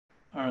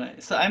All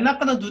right, so I'm not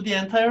gonna do the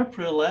entire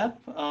Prelab.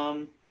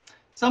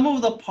 Some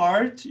of the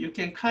parts you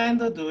can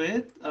kind of do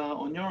it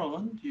on your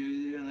own.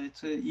 You know,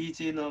 it's an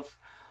easy enough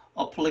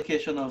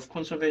application of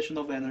conservation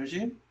of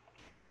energy.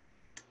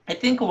 I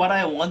think what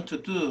I want to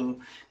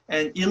do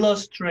and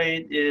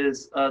illustrate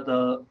is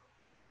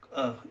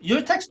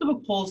your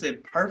textbook calls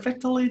it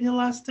perfectly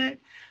inelastic.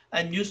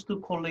 I'm used to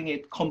calling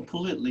it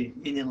completely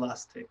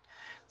inelastic.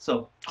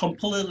 So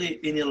completely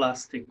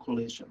inelastic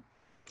collision.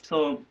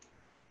 So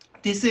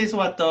this is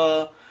what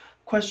the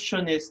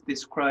question is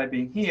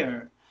describing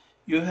here.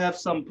 You have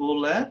some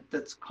bullet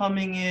that's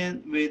coming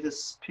in with the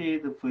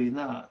speed v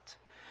naught.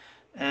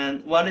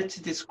 And what it's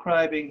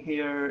describing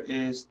here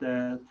is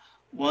that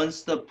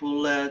once the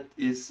bullet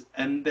is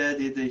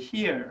embedded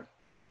here,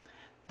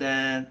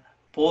 then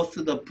both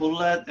the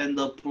bullet and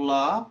the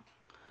block,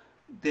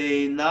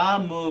 they now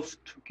move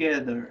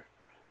together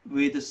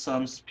with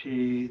some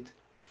speed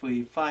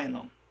v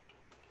final.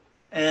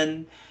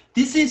 And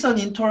this is an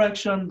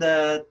interaction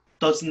that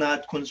does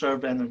not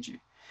conserve energy.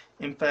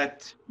 In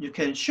fact, you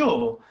can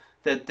show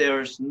that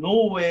there's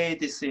no way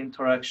this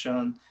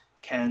interaction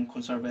can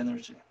conserve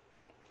energy.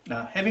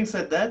 Now, having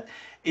said that,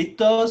 it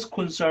does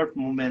conserve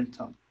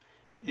momentum.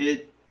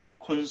 It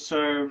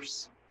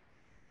conserves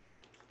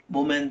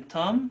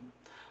momentum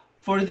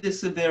for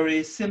this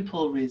very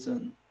simple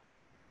reason.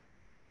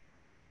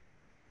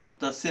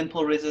 The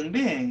simple reason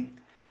being,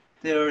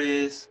 there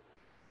is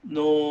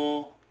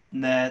no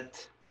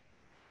net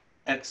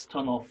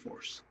external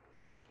force.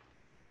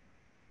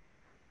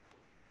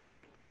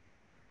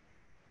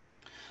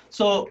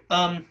 So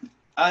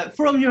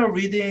from your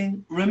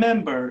reading,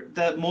 remember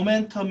that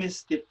momentum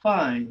is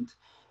defined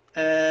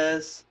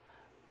as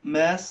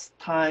mass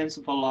times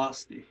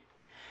velocity.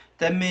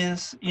 That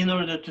means in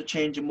order to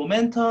change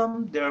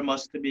momentum, there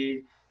must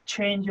be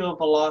change of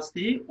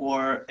velocity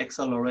or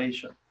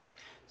acceleration.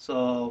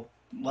 So,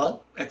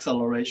 well,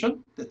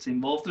 acceleration that's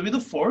involved with the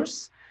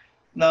force.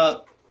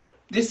 Now,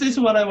 this is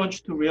what I want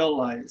you to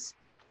realize.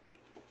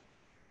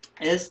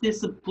 As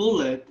this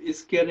bullet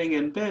is getting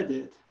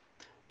embedded,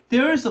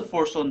 there is a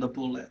force on the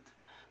bullet.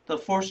 The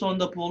force on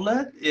the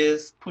bullet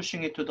is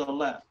pushing it to the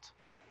left.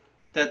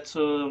 That's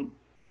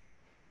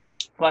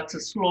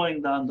what's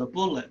slowing down the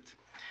bullet.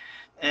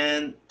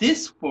 And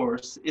this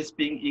force is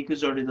being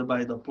exerted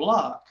by the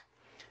block.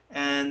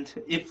 And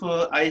if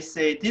I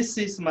say this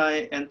is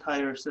my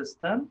entire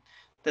system,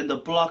 then the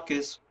block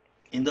is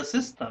in the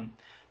system.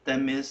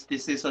 That means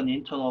this is an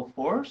internal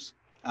force.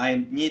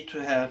 I need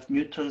to have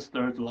Newton's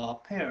third law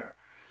pair.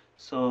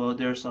 So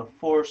there's a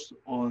force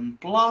on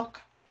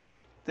block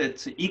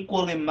that's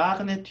equal in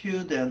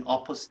magnitude and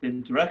opposite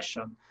in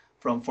direction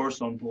from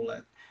force on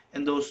bullet.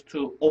 And those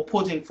two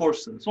opposing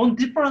forces on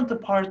different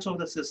parts of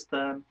the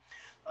system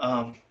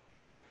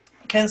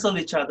cancel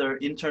each other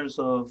in terms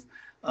of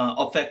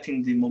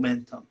affecting the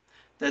momentum.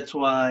 That's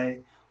why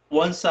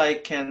once I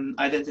can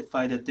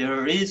identify that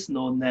there is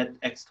no net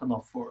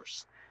external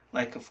force,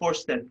 like a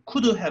force that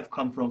could have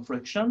come from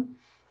friction,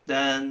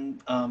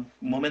 then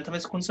momentum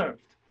is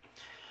conserved.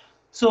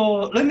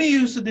 So let me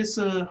use this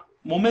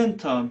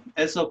momentum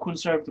as a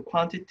conserved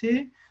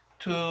quantity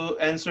to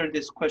answer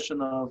this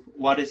question of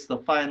what is the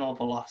final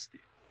velocity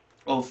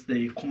of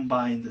the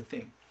combined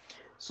thing.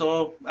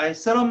 So I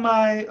set up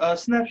my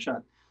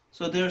snapshot.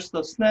 So there's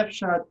the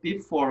snapshot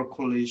before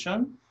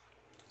collision.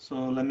 So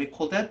let me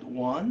call that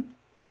 1.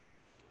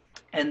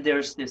 And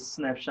there's this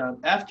snapshot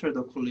after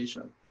the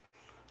collision.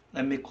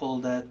 Let me call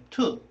that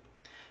 2.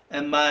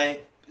 And my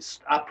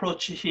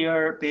approach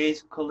here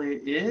basically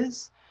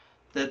is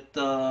that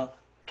the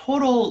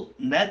total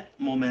net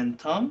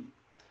momentum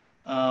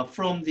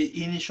from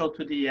the initial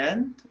to the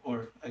end,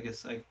 or I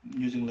guess I'm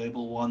using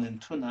label 1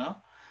 and 2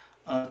 now,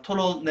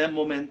 total net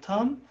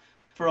momentum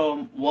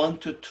from 1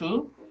 to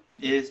 2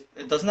 is,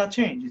 it does not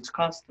change, it's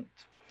constant.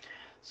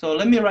 So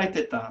let me write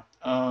it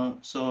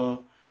down.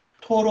 So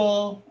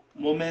total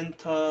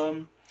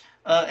momentum,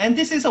 and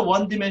this is a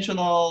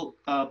one-dimensional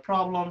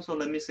problem, so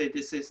let me say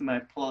this is my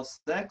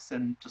plus x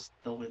and just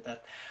deal with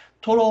that.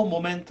 Total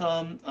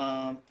momentum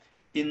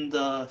in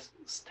the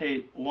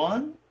state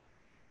 1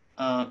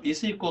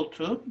 is equal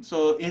to,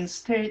 so in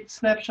state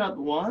snapshot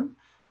 1,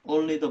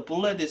 only the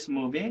bullet is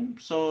moving,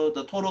 so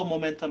the total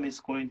momentum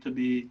is going to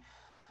be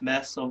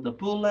mass of the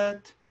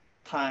bullet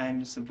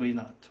times v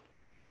naught.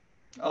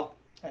 Oh,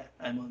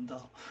 I'm on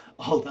the,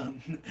 hold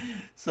on.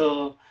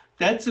 So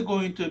that's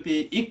going to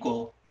be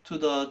equal to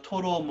the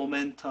total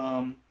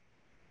momentum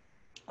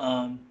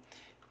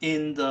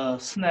in the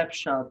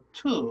snapshot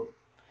 2.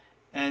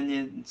 And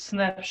in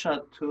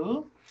snapshot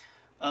 2,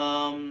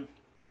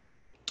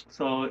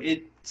 so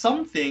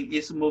something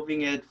is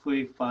moving at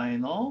v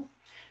final.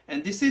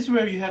 And this is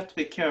where you have to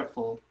be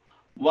careful.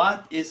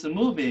 What is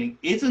moving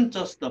isn't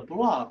just the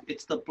block,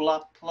 it's the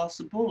block plus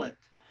bullet.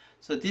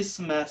 So this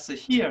mass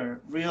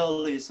here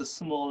really is a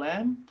small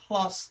m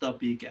plus the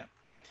big M.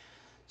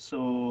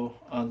 So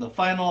the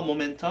final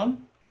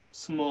momentum,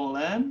 small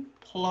m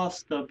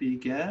plus the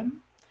big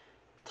M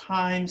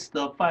times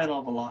the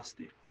final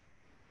velocity.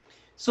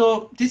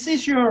 So this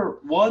is your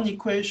one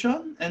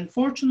equation, and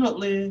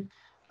fortunately,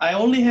 I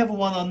only have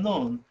one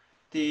unknown,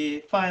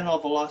 the final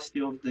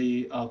velocity of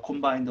the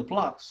combined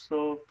blocks.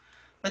 So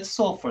let's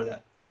solve for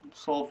that.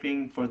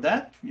 Solving for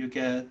that, you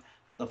get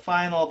the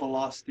final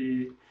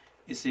velocity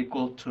is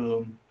equal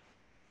to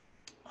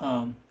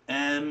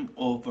m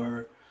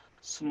over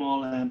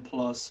small m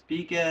plus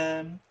big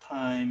M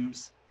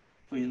times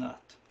v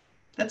naught.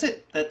 That's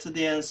it. That's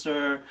the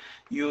answer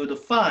you'd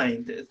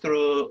find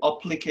through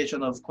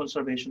application of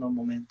conservation of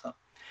momentum.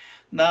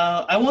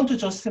 Now, I want to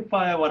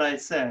justify what I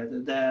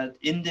said, that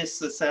in this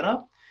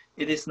setup,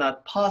 it is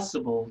not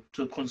possible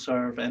to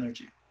conserve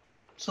energy.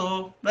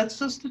 So let's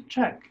just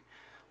check.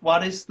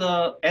 What is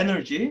the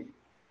energy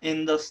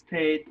in the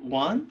state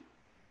 1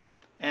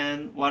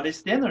 and what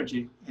is the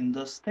energy in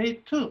the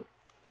state 2?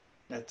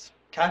 Let's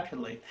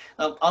calculate.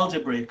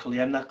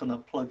 Algebraically, I'm not going to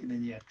plug in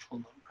any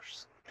actual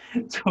numbers.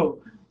 So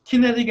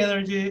kinetic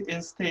energy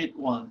in state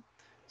 1.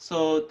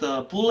 So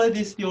the bullet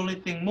is the only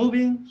thing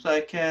moving, so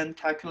I can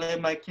calculate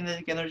my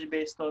kinetic energy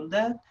based on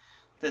that.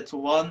 That's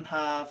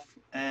 1/2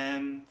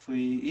 mv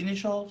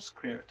initial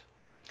squared.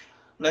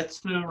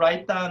 Let's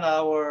write down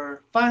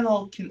our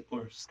final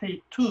or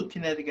state 2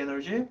 kinetic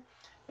energy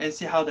and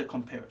see how that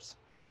compares.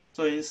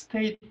 So in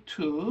state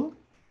 2,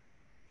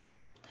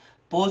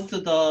 both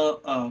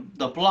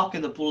the block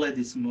and the bullet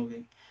is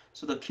moving.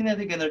 So the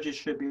kinetic energy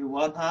should be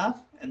 1/2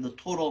 and the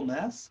total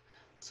mass,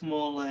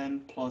 small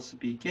m plus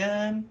big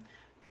M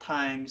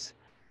times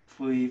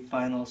V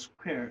final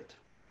squared.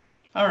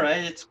 All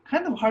right, it's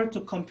kind of hard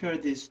to compare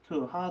these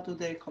two. How do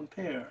they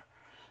compare?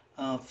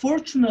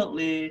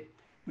 Fortunately,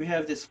 we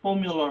have this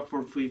formula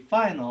for V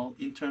final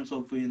in terms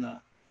of V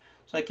naught.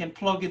 So I can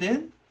plug it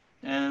in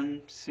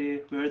and see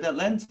where that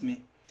lands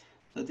me.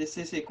 So this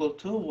is equal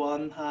to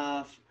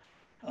 1/2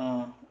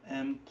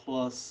 m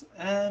plus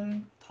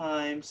m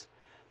times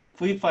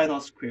V final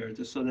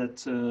squared. So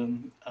that's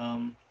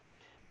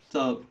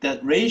so that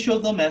ratio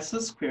of the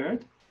masses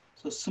squared.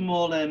 So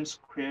small m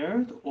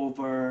squared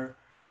over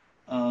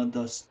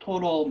the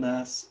total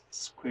mass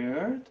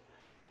squared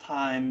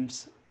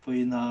times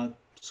V naught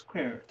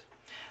squared.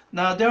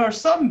 Now there are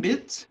some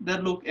bits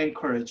that look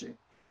encouraging.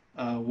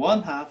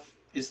 1/2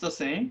 is the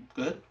same,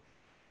 good.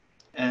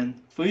 And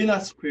V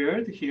naught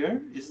squared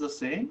here is the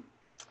same.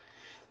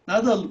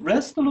 Now the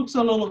rest looks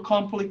a little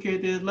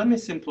complicated. Let me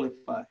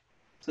simplify.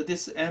 So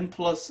this m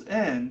plus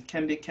n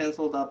can be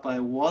canceled out by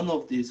one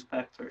of these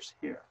factors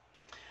here.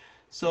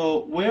 So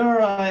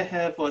where I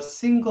have a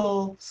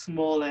single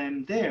small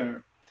m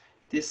there,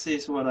 this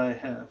is what I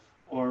have.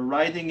 Or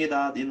writing it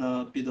out in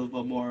a bit of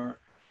a more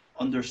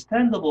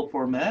understandable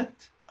format,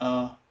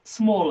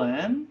 small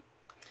m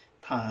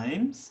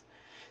times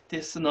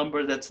this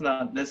number that's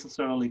not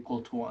necessarily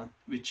equal to 1,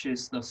 which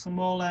is the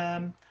small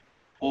m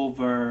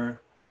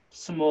over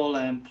small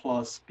m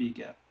plus big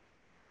M.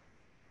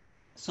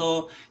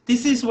 So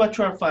this is what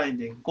you are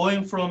finding.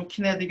 Going from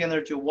kinetic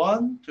energy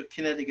 1 to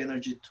kinetic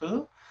energy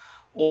 2,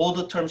 all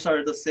the terms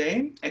are the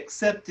same,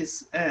 except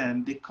this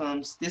m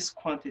becomes this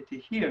quantity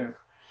here.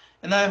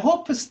 And I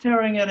hope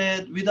staring at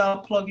it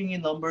without plugging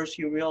in numbers,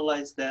 you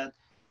realize that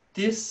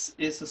this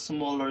is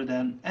smaller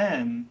than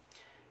m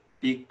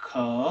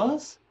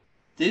because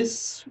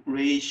this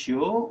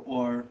ratio,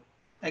 or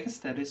I guess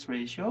that is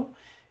ratio,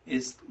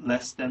 is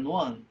less than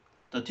 1.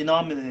 The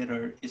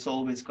denominator is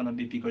always going to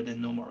be bigger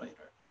than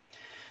numerator.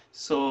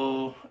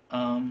 So,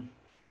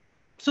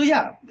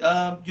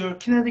 your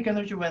kinetic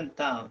energy went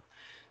down.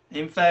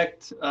 In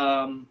fact,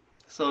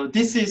 so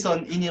this is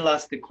an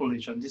inelastic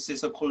collision. This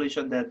is a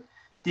collision that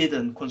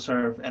didn't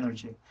conserve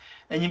energy.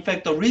 And in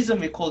fact, the reason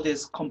we call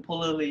this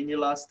completely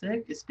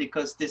inelastic is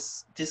because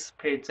this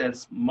dissipates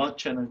as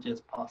much energy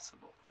as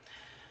possible.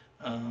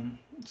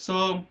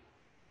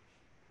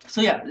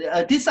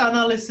 This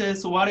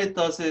analysis, what it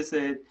does is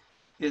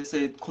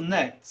it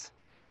connects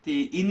the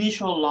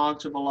initial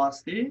launch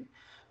velocity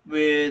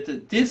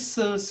with this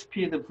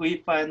speed v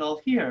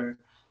final here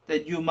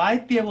that you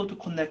might be able to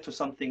connect to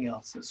something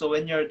else. So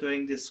when you're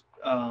doing this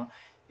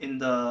in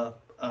the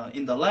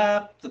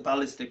lab, the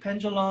ballistic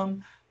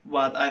pendulum,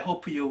 what I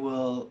hope you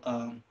will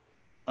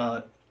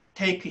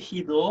take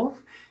heed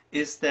of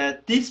is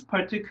that this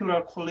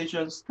particular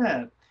collision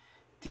step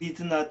did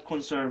not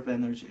conserve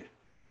energy.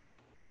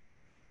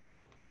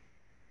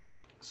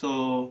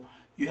 So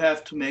you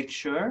have to make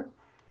sure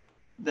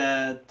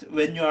that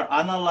when you are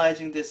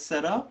analyzing this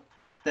setup,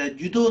 that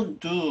you don't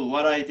do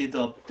what I did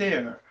up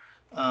there.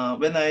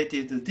 When I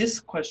did this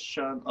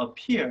question up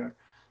here,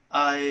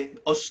 I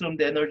assumed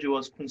the energy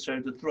was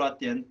conserved throughout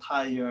the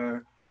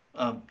entire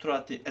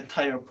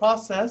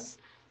process,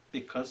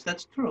 because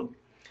that's true.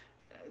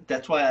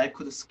 That's why I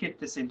could skip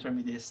this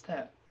intermediate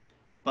step.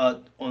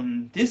 But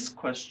on this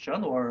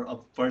question, or a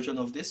version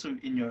of this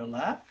in your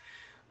lab,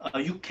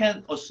 you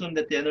can't assume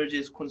that the energy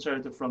is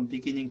conserved from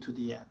beginning to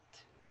the end.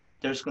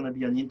 There's going to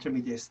be an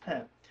intermediate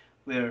step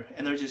where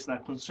energy is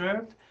not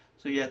conserved.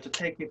 So you have to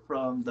take it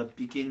from the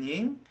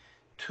beginning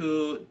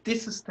to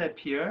this step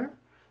here,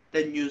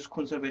 then use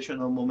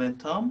conservation of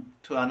momentum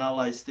to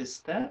analyze this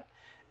step,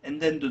 and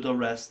then do the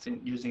rest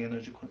using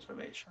energy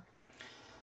conservation.